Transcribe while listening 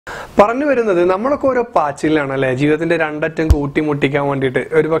പറഞ്ഞു വരുന്നത് നമ്മളൊക്കെ ഓരോ പാച്ചിലാണ് അല്ലെ, ജീവിതത്തിന്റെ രണ്ടറ്റം കൂട്ടിമുട്ടിക്കാൻ വേണ്ടിയിട്ട്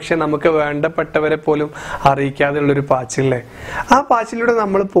ഒരുപക്ഷെ നമുക്ക് വേണ്ടപ്പെട്ടവരെ പോലും അറിയിക്കാതെ ഉള്ളൊരു പാച്ചില്ലേ. ആ പാച്ചിലൂടെ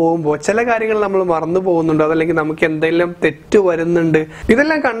നമ്മൾ പോകുമ്പോൾ ചില കാര്യങ്ങൾ നമ്മൾ മറന്നു പോകുന്നുണ്ട്, അതല്ലെങ്കിൽ നമുക്ക് എന്തെങ്കിലും തെറ്റ് വരുന്നുണ്ട്.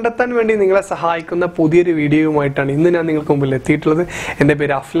 ഇതെല്ലാം കണ്ടെത്താൻ വേണ്ടി നിങ്ങളെ സഹായിക്കുന്ന പുതിയൊരു വീഡിയോയുമായിട്ടാണ് ഇന്ന് ഞാൻ നിങ്ങൾക്ക് മുമ്പിൽ എത്തിയിട്ടുള്ളത്. എൻ്റെ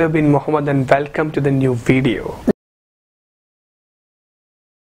പേര് Afla bin Muhammad and welcome to the new video.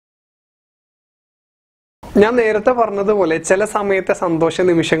 ഞാൻ നേരത്തെ പറഞ്ഞതുപോലെ ചില സമയത്തെ സന്തോഷ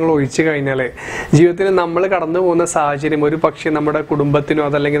നിമിഷങ്ങൾ ഒഴിച്ചു കഴിഞ്ഞാൽ ജീവിതത്തിൽ നമ്മൾ കടന്നു പോകുന്ന സാഹചര്യം ഒരു പക്ഷേ നമ്മുടെ കുടുംബത്തിനോ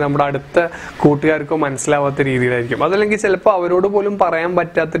അതല്ലെങ്കിൽ നമ്മുടെ അടുത്ത കൂട്ടുകാർക്കോ മനസ്സിലാവാത്ത രീതിയിലായിരിക്കും. അതല്ലെങ്കിൽ ചിലപ്പോൾ അവരോട് പോലും പറയാൻ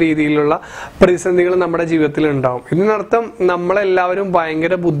പറ്റാത്ത രീതിയിലുള്ള പ്രതിസന്ധികൾ നമ്മുടെ ജീവിതത്തിൽ ഉണ്ടാവും. ഇതിനർത്ഥം നമ്മളെല്ലാവരും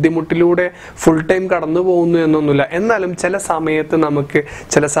ഭയങ്കര ബുദ്ധിമുട്ടിലൂടെ ഫുൾ ടൈം കടന്നു പോകുന്നു എന്നൊന്നുമില്ല. എന്നാലും ചില സമയത്ത് നമുക്ക്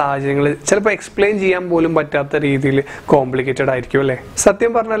ചില സാഹചര്യങ്ങൾ ചിലപ്പോൾ എക്സ്പ്ലെയിൻ ചെയ്യാൻ പോലും പറ്റാത്ത രീതിയിൽ കോംപ്ലിക്കേറ്റഡ് ആയിരിക്കും അല്ലേ.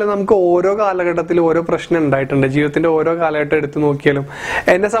 സത്യം പറഞ്ഞാൽ നമുക്ക് ഓരോ കാലഘട്ടത്തിൽ ഓരോ പ്രശ്നം ഉണ്ടായിട്ടുണ്ട്. ജീവിതത്തിന്റെ ഓരോ കാലഘട്ടം എടുത്തു നോക്കിയാലും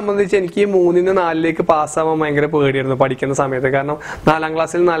എന്നെ സംബന്ധിച്ച് എനിക്ക് 3-ന് 4ലേക്ക് പാസ്സാവാൻ ഭയങ്കര പേടിയായിരുന്നു പഠിക്കുന്ന സമയത്ത്. കാരണം 4ാം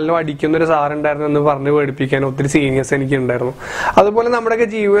ക്ലാസ്സിൽ നല്ല അടിക്കുന്ന ഒരു സാറുണ്ടായിരുന്നു എന്ന് പറഞ്ഞ് പേടിപ്പിക്കാൻ ഒത്തിരി സീനിയേഴ്സ് എനിക്ക് ഉണ്ടായിരുന്നു. അതുപോലെ നമ്മുടെയൊക്കെ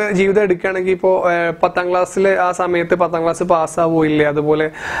ജീവിതം എടുക്കുകയാണെങ്കിൽ ഇപ്പോൾ 10ാം ക്ലാസ്സിൽ ആ സമയത്ത് 10ാം ക്ലാസ് പാസ്സാവില്ലേ, അതുപോലെ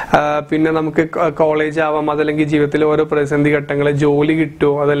പിന്നെ നമുക്ക് കോളേജ് ആവാം, അതല്ലെങ്കിൽ ജീവിതത്തിൽ ഓരോ പ്രതിസന്ധി ഘട്ടങ്ങൾ, ജോലി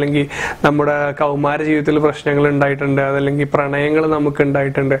കിട്ടുമോ, അതല്ലെങ്കിൽ നമ്മുടെ കൗമാര ജീവിതത്തിൽ പ്രശ്നങ്ങൾ ഉണ്ടായിട്ടുണ്ട്, അതല്ലെങ്കിൽ പ്രണയങ്ങൾ നമുക്ക്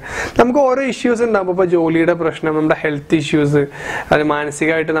ഉണ്ടായിട്ടുണ്ട്. നമുക്ക് ഓരോ ഇഷ്യൂസ് ഉണ്ടാകും. ഇപ്പോൾ ജോലിയുടെ പ്രശ്നം, നമ്മുടെ ഹെൽത്ത് ഇഷ്യൂസ്, അത്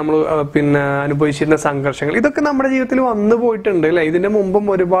മാനസികമായിട്ട് നമ്മൾ അനുഭവിച്ചിരുന്ന സംഘർഷങ്ങൾ, ഇതൊക്കെ നമ്മുടെ ജീവിതത്തിൽ വന്നു പോയിട്ടുണ്ട് അല്ലെ. ഇതിന്റെ മുമ്പും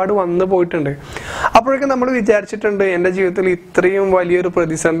ഒരുപാട് വന്നു പോയിട്ടുണ്ട്. അപ്പോഴൊക്കെ നമ്മൾ വിചാരിച്ചിട്ടുണ്ട് എൻ്റെ ജീവിതത്തിൽ ഇത്രയും വലിയൊരു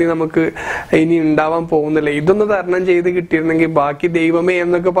പ്രതിസന്ധി നമുക്ക് ഇനി ഉണ്ടാവാൻ പോകുന്നില്ല, ഇതൊന്ന് തരണം ചെയ്ത് കിട്ടിയിരുന്നെങ്കിൽ ബാക്കി ദൈവമേ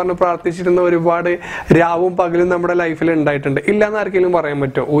എന്നൊക്കെ പറഞ്ഞ് പ്രാർത്ഥിച്ചിരുന്ന ഒരുപാട് രാവും പകലും നമ്മുടെ ലൈഫിൽ ഉണ്ടായിട്ടുണ്ട്. ഇല്ലാന്ന് ആർക്കെങ്കിലും പറയാൻ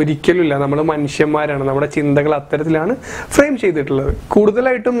പറ്റുമോ? ഒരിക്കലും ഇല്ല. നമ്മൾ മനുഷ്യന്മാരാണ്, നമ്മുടെ ചിന്തകൾ അത്തരത്തിലാണ് ഫ്രെയിം ചെയ്തിട്ടുള്ളത്.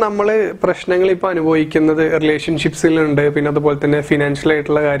 കൂടുതലായിട്ടും നമ്മൾ പ്രശ്നങ്ങൾ ഇപ്പൊ അനുഭവിക്കുന്നത് റിലേഷൻഷിപ്സിലുണ്ട്, പിന്നെ അതുപോലെ തന്നെ ഫിനാൻഷ്യൽ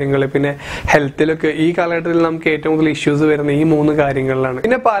ആയിട്ടുള്ള കാര്യങ്ങൾ, പിന്നെ ഹെൽത്തിലൊക്കെ. ഈ കാലഘട്ടത്തിൽ നമുക്ക് ഏറ്റവും കൂടുതൽ ഇഷ്യൂസ് വരുന്ന ഈ 3 കാര്യങ്ങളിലാണ്.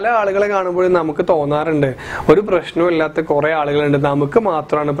 പിന്നെ പല ആളുകളെ കാണുമ്പോഴും നമുക്ക് തോന്നാറുണ്ട് ഒരു പ്രശ്നവും ഇല്ലാത്ത കുറെ ആളുകളുണ്ട്, നമുക്ക്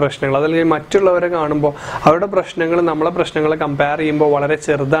മാത്രമാണ് പ്രശ്നങ്ങൾ. അതല്ലെങ്കിൽ മറ്റുള്ളവരെ കാണുമ്പോൾ അവരുടെ പ്രശ്നങ്ങൾ നമ്മളെ പ്രശ്നങ്ങളെ കമ്പയർ ചെയ്യുമ്പോൾ വളരെ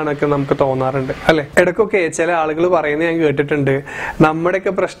ചെറുതാണൊക്കെ നമുക്ക് തോന്നാറുണ്ട് അല്ലെ. ഇടയ്ക്കൊക്കെ ചില ആളുകൾ പറയുന്നത് ഞാൻ കേട്ടിട്ടുണ്ട്,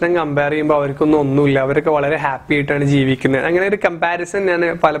 നമ്മുടെയൊക്കെ പ്രശ്നം കമ്പയർ ചെയ്യുമ്പോൾ അവർക്കൊന്നും ഒന്നുമില്ല, അവരൊക്കെ വളരെ ഹാപ്പി ആയിട്ടാണ് ജീവിക്കുന്നത്. അങ്ങനെ ഒരു കമ്പാരിസൺ ഞാൻ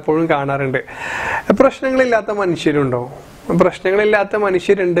പലപ്പോഴും കാണാറുണ്ട്. പ്രശ്നങ്ങളില്ലാത്ത മനുഷ്യരുണ്ടോ? പ്രശ്നങ്ങളില്ലാത്ത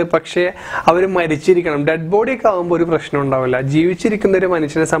മനുഷ്യരുണ്ട്, പക്ഷേ അവർ മരിച്ചിരിക്കണം. ഡെഡ് ബോഡി ഒക്കെ ആകുമ്പോൾ ഒരു പ്രശ്നം ഉണ്ടാവില്ല. ജീവിച്ചിരിക്കുന്ന ഒരു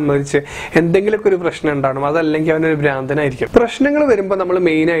മനുഷ്യനെ സംബന്ധിച്ച് എന്തെങ്കിലുമൊക്കെ ഒരു പ്രശ്നം ഉണ്ടാവണം, അതല്ലെങ്കിൽ അവനൊരു ഭ്രാന്തനായിരിക്കും. പ്രശ്നങ്ങൾ വരുമ്പോൾ നമ്മൾ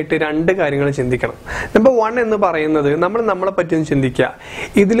മെയിനായിട്ട് 2 കാര്യങ്ങൾ ചിന്തിക്കണം. നമ്പർ 1 എന്ന് പറയുന്നത് നമ്മളെ പറ്റിയും ചിന്തിക്കുക.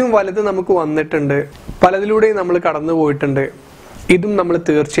 ഇതിലും വലുത് നമുക്ക് വന്നിട്ടുണ്ട്, പലതിലൂടെയും നമ്മൾ കടന്നു പോയിട്ടുണ്ട്, ഇതും നമ്മൾ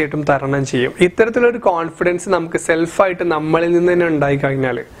തീർച്ചയായിട്ടും തരണം ചെയ്യും. ഇത്തരത്തിലൊരു കോൺഫിഡൻസ് നമുക്ക് സെൽഫായിട്ട് നമ്മളിൽ നിന്ന് തന്നെ ഉണ്ടായി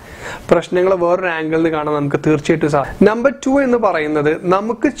കഴിഞ്ഞാൽ പ്രശ്നങ്ങൾ വേറൊരു ആംഗിളിൽ നിന്ന് കാണാൻ നമുക്ക് തീർച്ചയായിട്ടും സാധിക്കും. നമ്പർ 2 എന്ന് പറയുന്നത്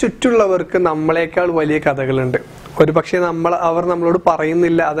നമുക്ക് ചുറ്റുള്ളവർക്ക് നമ്മളെക്കാൾ വലിയ കഥകളുണ്ട്. ഒരു പക്ഷേ അവർ നമ്മളോട്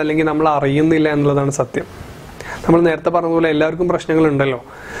പറയുന്നില്ല, അതല്ലെങ്കിൽ നമ്മൾ അറിയുന്നില്ല എന്നുള്ളതാണ് സത്യം. നമ്മൾ നേരത്തെ പറഞ്ഞതുപോലെ എല്ലാവർക്കും പ്രശ്നങ്ങളുണ്ടല്ലോ.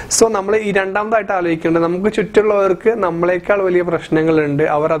 സോ നമ്മൾ ഈ രണ്ടാമതായിട്ട് ആലോചിക്കേണ്ടത് നമുക്ക് ചുറ്റുള്ളവർക്ക് നമ്മളെക്കാൾ വലിയ പ്രശ്നങ്ങളുണ്ട്,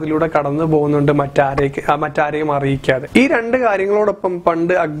 അവർ അതിലൂടെ കടന്നു പോകുന്നുണ്ട് മറ്റാരെയും അറിയിക്കാതെ. ഈ 2 കാര്യങ്ങളോടൊപ്പം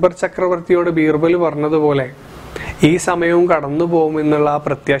പണ്ട് അക്ബർ ചക്രവർത്തിയോട് ബീർബൽ പറഞ്ഞതുപോലെ ഈ സമയവും കടന്നു പോകും എന്നുള്ള ആ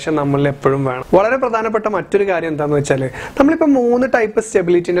പ്രത്യാശ നമ്മളിൽ എപ്പോഴും വേണം. വളരെ പ്രധാനപ്പെട്ട മറ്റൊരു കാര്യം എന്താണെന്ന് വെച്ചാൽ നമ്മളിപ്പോൾ 3 ടൈപ്പ്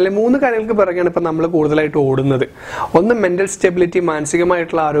സ്റ്റെബിലിറ്റി അല്ലെങ്കിൽ 3 കാര്യങ്ങൾക്ക് പിറകെയാണ് ഇപ്പം നമ്മൾ കൂടുതലായിട്ട് ഓടുന്നത്. 1 മെന്റൽ സ്റ്റെബിലിറ്റി,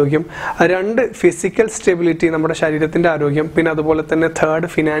 മാനസികമായിട്ടുള്ള ആരോഗ്യം. 2 ഫിസിക്കൽ സ്റ്റെബിലിറ്റി, നമ്മുടെ ശരീരത്തിന്റെ ആരോഗ്യം. പിന്നെ അതുപോലെ തന്നെ 3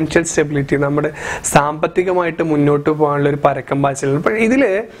 ഫിനാൻഷ്യൽ സ്റ്റെബിലിറ്റി, നമ്മുടെ സാമ്പത്തികമായിട്ട് മുന്നോട്ട് പോകാനുള്ള ഒരു പരക്കം പാച്ചിലാണ്. അപ്പോൾ ഇതിൽ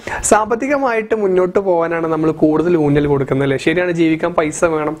സാമ്പത്തികമായിട്ട് മുന്നോട്ട് പോകാനാണ് നമ്മൾ കൂടുതൽ ഊന്നൽ കൊടുക്കുന്നത് അല്ലേ. ശരിയാണ്, ജീവിക്കാൻ പൈസ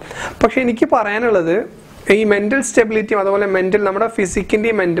വേണം. പക്ഷെ എനിക്ക് പറയാനുള്ളത് ഈ മെന്റൽ സ്റ്റെബിലിറ്റിയും അതുപോലെ നമ്മുടെ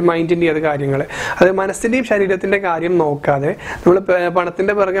ഫിസിക്കിന്റെയും മൈൻഡിന്റെയും അത് കാര്യങ്ങൾ, അത് മനസ്സിന്റെയും ശരീരത്തിന്റെ കാര്യം നോക്കാതെ നമ്മൾ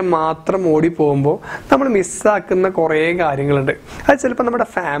പണത്തിന്റെ പിറകെ മാത്രം ഓടിപ്പോകുമ്പോൾ നമ്മൾ മിസ്സാക്കുന്ന കുറേ കാര്യങ്ങളുണ്ട്. അത് ചിലപ്പോൾ നമ്മുടെ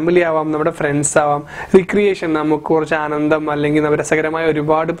ഫാമിലി ആവാം, നമ്മുടെ ഫ്രണ്ട്സ് ആവാം, റിക്രിയേഷൻ, നമുക്ക് കുറച്ച് ആനന്ദം അല്ലെങ്കിൽ രസകരമായ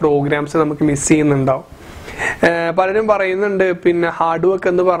ഒരുപാട് പ്രോഗ്രാംസ് നമുക്ക് മിസ് ചെയ്യുന്നുണ്ടാവും. പലരും പറയുന്നുണ്ട് പിന്നെ ഹാർഡ് വർക്ക്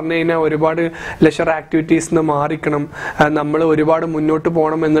എന്ന് പറഞ്ഞു കഴിഞ്ഞാൽ ഒരുപാട് ലെഷർ ആക്ടിവിറ്റീസ് മാറിക്കണം, നമ്മൾ ഒരുപാട് മുന്നോട്ട്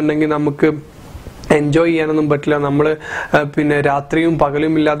പോകണം എന്നുണ്ടെങ്കിൽ നമുക്ക് എൻജോയ് ചെയ്യാനൊന്നും പറ്റില്ല, നമ്മൾ പിന്നെ രാത്രിയും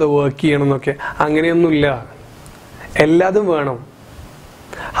പകലും ഇല്ലാതെ വർക്ക് ചെയ്യണം എന്നൊക്കെ. അങ്ങനെയൊന്നുമില്ല, എല്ലാതും വേണം.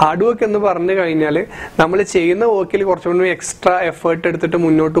 ഹാർഡ് വർക്ക് എന്ന് പറഞ്ഞു കഴിഞ്ഞാൽ നമ്മൾ ചെയ്യുന്ന വർക്കിൽ കുറച്ചുകൂടി എക്സ്ട്രാ എഫേർട്ട് എടുത്തിട്ട്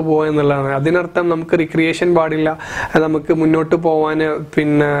മുന്നോട്ട് പോകുക എന്നുള്ളതാണ്. അതിനർത്ഥം നമുക്ക് റിക്രിയേഷൻ പാടില്ല, നമുക്ക് മുന്നോട്ട് പോകാൻ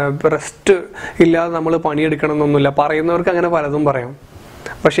പിന്നെ റെസ്റ്റ് ഇല്ലാതെ നമ്മൾ പണിയെടുക്കണം എന്നൊന്നുമില്ല. പറയുന്നവർക്ക് അങ്ങനെ പലതും പറയാം.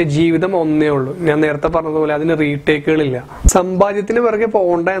 പക്ഷെ ജീവിതം ഒന്നേ ഉള്ളൂ. ഞാൻ നേരത്തെ പറഞ്ഞതുപോലെ അതിന് റീടേക്കുകളില്ല. സമ്പാദ്യത്തിന് പിറകെ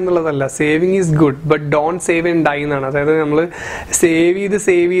പോകണ്ട എന്നുള്ളതല്ല, saving is good but don't save and dye എന്നാണ്. അതായത് നമ്മൾ സേവ്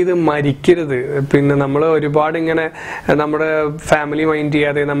ചെയ്ത് മരിക്കരുത്. പിന്നെ നമ്മൾ ഒരുപാട് ഇങ്ങനെ നമ്മുടെ ഫാമിലി മൈൻഡ്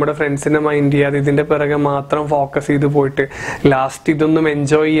ചെയ്യാതെ, നമ്മുടെ ഫ്രണ്ട്സിനെ മൈൻഡ് ചെയ്യാതെ ഇതിന്റെ പിറകെ മാത്രം ഫോക്കസ് ചെയ്ത് പോയിട്ട് ലാസ്റ്റ് ഇതൊന്നും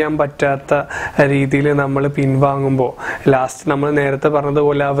എൻജോയ് ചെയ്യാൻ പറ്റാത്ത രീതിയിൽ നമ്മൾ പിൻവാങ്ങുമ്പോൾ ലാസ്റ്റ് നമ്മൾ നേരത്തെ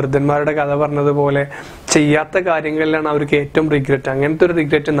പറഞ്ഞതുപോലെ ആ വൃദ്ധന്മാരുടെ കഥ പറഞ്ഞതുപോലെ ചെയ്യാത്ത കാര്യങ്ങളിലാണ് അവർക്ക് ഏറ്റവും റിഗ്രറ്റ്. അങ്ങനത്തെ ഒരു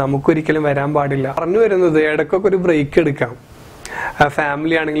റിഗ്രറ്റ് നമുക്കൊരിക്കലും വരാൻ പാടില്ല. പറഞ്ഞു വരുന്നത് ഇടയ്ക്കൊക്കെ ഒരു ബ്രേക്ക് എടുക്കാം.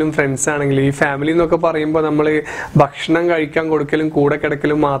 ഫാമിലി ആണെങ്കിലും ഫ്രണ്ട്സ് ആണെങ്കിലും. ഈ ഫാമിലി എന്നൊക്കെ പറയുമ്പോൾ നമ്മൾ ഭക്ഷണം കഴിക്കാൻ കൊടുക്കലും കൂടെ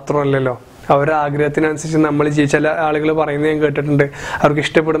കിടക്കലും മാത്രമല്ലല്ലോ, അവരുടെ ആഗ്രഹത്തിനനുസരിച്ച് നമ്മൾ ചില ആളുകൾ പറയുന്നത് ഞാൻ കേട്ടിട്ടുണ്ട്, അവർക്ക്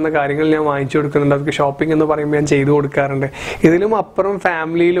ഇഷ്ടപ്പെടുന്ന കാര്യങ്ങൾ ഞാൻ വാങ്ങിച്ചു കൊടുക്കുന്നുണ്ട്, അവർക്ക് ഷോപ്പിംഗ് എന്ന് പറയുമ്പോൾ ഞാൻ ചെയ്തു കൊടുക്കാറുണ്ട്. ഇതിലും അപ്പുറം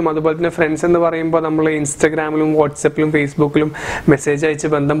ഫാമിലിയിലും അതുപോലെ തന്നെ ഫ്രണ്ട്സ് എന്ന് പറയുമ്പോൾ നമ്മൾ ഇൻസ്റ്റഗ്രാമിലും വാട്സപ്പിലും ഫേസ്ബുക്കിലും മെസ്സേജ് അയച്ച്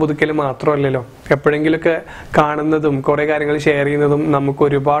ബന്ധം പുതുക്കലും മാത്രമല്ലല്ലോ, എപ്പോഴെങ്കിലുമൊക്കെ കാണുന്നതും കുറേ കാര്യങ്ങൾ ഷെയർ ചെയ്യുന്നതും നമുക്ക്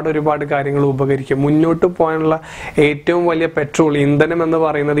ഒരുപാട് കാര്യങ്ങൾ ഉപകരിക്കും. മുന്നോട്ട് പോകാനുള്ള ഏറ്റവും വലിയ പെട്രോൾ, ഇന്ധനം എന്ന്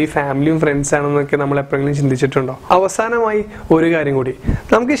പറയുന്നത് ഈ ഫാമിലിയും ഫ്രണ്ട്സ് ആണെന്നൊക്കെ നമ്മൾ എപ്പോഴെങ്കിലും ചിന്തിച്ചിട്ടുണ്ടോ? അവസാനമായി ഒരു കാര്യം കൂടി,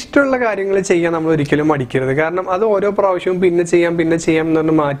 നമുക്ക് ഇഷ്ടമുള്ള കാര്യങ്ങൾ ചെയ്യാൻ നമ്മൾ ഒരിക്കലും മടിക്കരുത്. കാരണം അത് ഓരോ പ്രാവശ്യവും പിന്നെ ചെയ്യാം എന്ന്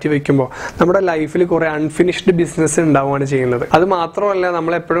പറഞ്ഞ് മാറ്റി വെക്കുമ്പോൾ നമ്മുടെ ലൈഫിൽ കുറെ അൺഫിനിഷ്ഡ് ബിസിനസ് ഉണ്ടാവുകയാണ് ചെയ്യുന്നത്. അത് മാത്രമല്ല,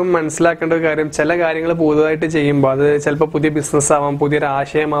 നമ്മൾ എപ്പോഴും മനസ്സിലാക്കേണ്ട ഒരു കാര്യം, ചില കാര്യങ്ങൾ പുതുതായിട്ട് ചെയ്യുമ്പോൾ അത് ചിലപ്പോൾ പുതിയ ബിസിനസ് ആവാം, പുതിയൊരു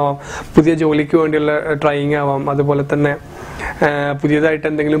ആശയമാവാം, പുതിയ ജോലിക്ക് വേണ്ടിയുള്ള ട്രൈയിങ് ആവാം, അതുപോലെ തന്നെ പുതിയതായിട്ട്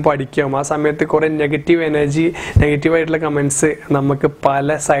എന്തെങ്കിലും പഠിക്കാം. ആ സമയത്ത് കുറെ നെഗറ്റീവായിട്ടുള്ള കമന്റ്സ് നമുക്ക്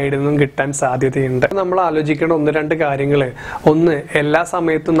പല സൈഡിൽ നിന്നും കിട്ടാൻ സാധ്യതയുണ്ട്. നമ്മൾ ആലോചിക്കേണ്ട 1-2 കാര്യങ്ങൾ: 1, എല്ലാ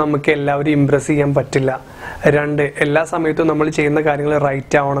സമയത്തും നമുക്ക് എല്ലാവരും ഇംപ്രസ് ചെയ്യാൻ പറ്റില്ല. 2, എല്ലാ സമയത്തും നമ്മൾ ചെയ്യുന്ന കാര്യങ്ങൾ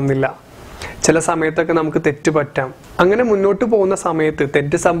റൈറ്റ് ആവണമെന്നില്ല. ചില സമയത്തൊക്കെ നമുക്ക് തെറ്റ് പറ്റാം. അങ്ങനെ മുന്നോട്ട് പോകുന്ന സമയത്ത്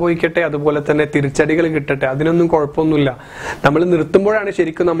തെറ്റ് സംഭവിക്കട്ടെ, അതുപോലെ തന്നെ തിരിച്ചടികൾ കിട്ടട്ടെ, അതിനൊന്നും കുഴപ്പമൊന്നുമില്ല. നമ്മൾ നിർത്തുമ്പോഴാണ്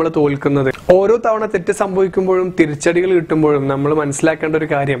ശരിക്കും നമ്മൾ തോൽക്കുന്നത്. ഓരോ തവണ തെറ്റ് സംഭവിക്കുമ്പോഴും തിരിച്ചടികൾ കിട്ടുമ്പോഴും നമ്മൾ മനസ്സിലാക്കേണ്ട ഒരു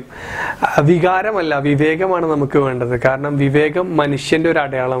കാര്യം, വികാരമല്ല വിവേകമാണ് നമുക്ക് വേണ്ടത്. കാരണം വിവേകം മനുഷ്യന്റെ ഒരു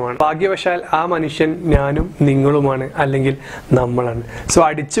അടയാളമാണ്. ഭാഗ്യവശാൽ ആ മനുഷ്യൻ ഞാനും നിങ്ങളുമാണ്, അല്ലെങ്കിൽ നമ്മളാണ്. സോ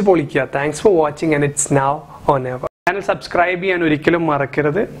അടിച്ചു പൊളിക്കുക. Thanks for watching and it's now or never. Channel subscribe ചെയ്യാൻ ഒരിക്കലും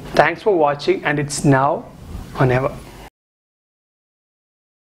മറക്കരുത്. Thanks for watching and it's now or never.